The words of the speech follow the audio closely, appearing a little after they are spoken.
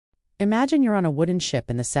Imagine you're on a wooden ship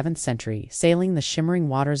in the 7th century, sailing the shimmering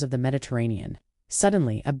waters of the Mediterranean.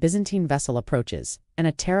 Suddenly, a Byzantine vessel approaches, and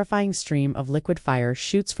a terrifying stream of liquid fire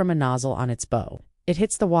shoots from a nozzle on its bow. It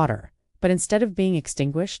hits the water, but instead of being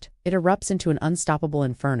extinguished, it erupts into an unstoppable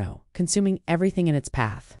inferno, consuming everything in its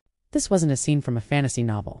path. This wasn't a scene from a fantasy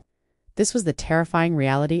novel. This was the terrifying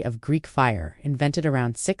reality of Greek fire, invented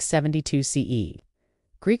around 672 CE.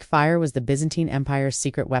 Greek fire was the Byzantine Empire's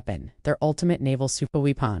secret weapon, their ultimate naval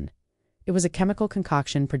superweapon. It was a chemical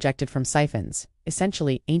concoction projected from siphons,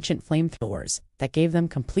 essentially ancient flamethrowers, that gave them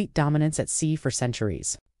complete dominance at sea for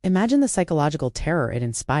centuries. Imagine the psychological terror it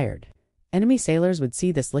inspired. Enemy sailors would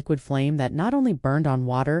see this liquid flame that not only burned on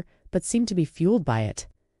water, but seemed to be fueled by it.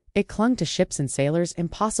 It clung to ships and sailors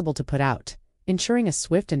impossible to put out, ensuring a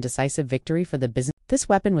swift and decisive victory for the Byzantine. This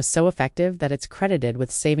weapon was so effective that it's credited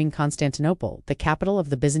with saving Constantinople, the capital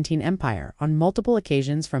of the Byzantine Empire, on multiple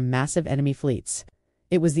occasions from massive enemy fleets.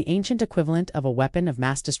 It was the ancient equivalent of a weapon of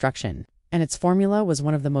mass destruction, and its formula was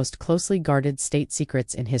one of the most closely guarded state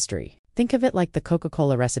secrets in history. Think of it like the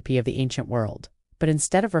Coca-Cola recipe of the ancient world, but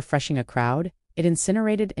instead of refreshing a crowd, it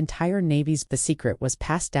incinerated entire navies. The secret was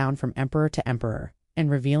passed down from emperor to emperor,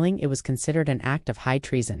 and revealing it was considered an act of high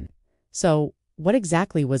treason. So, what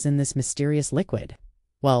exactly was in this mysterious liquid?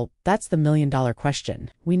 Well, that's the million-dollar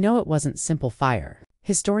question. We know it wasn't simple fire.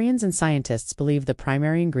 Historians and scientists believe the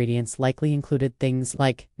primary ingredients likely included things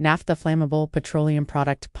like naphtha, flammable petroleum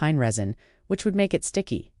product pine resin, which would make it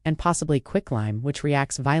sticky, and possibly quicklime, which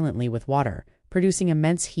reacts violently with water, producing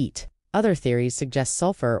immense heat. Other theories suggest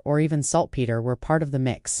sulfur or even saltpeter were part of the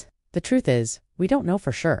mix. The truth is, we don't know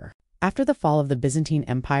for sure. After the fall of the Byzantine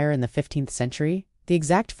Empire in the 15th century, the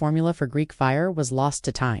exact formula for Greek fire was lost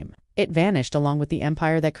to time. It vanished along with the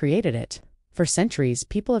empire that created it. For centuries,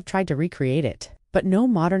 people have tried to recreate it, but no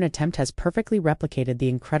modern attempt has perfectly replicated the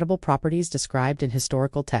incredible properties described in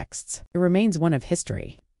historical texts. It remains one of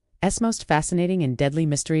history's most fascinating and deadly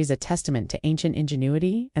mysteries, a testament to ancient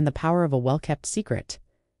ingenuity and the power of a well-kept secret.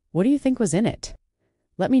 What do you think was in it?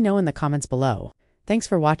 Let me know in the comments below. Thanks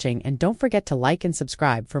for watching, and don't forget to like and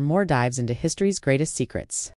subscribe for more dives into history's greatest secrets.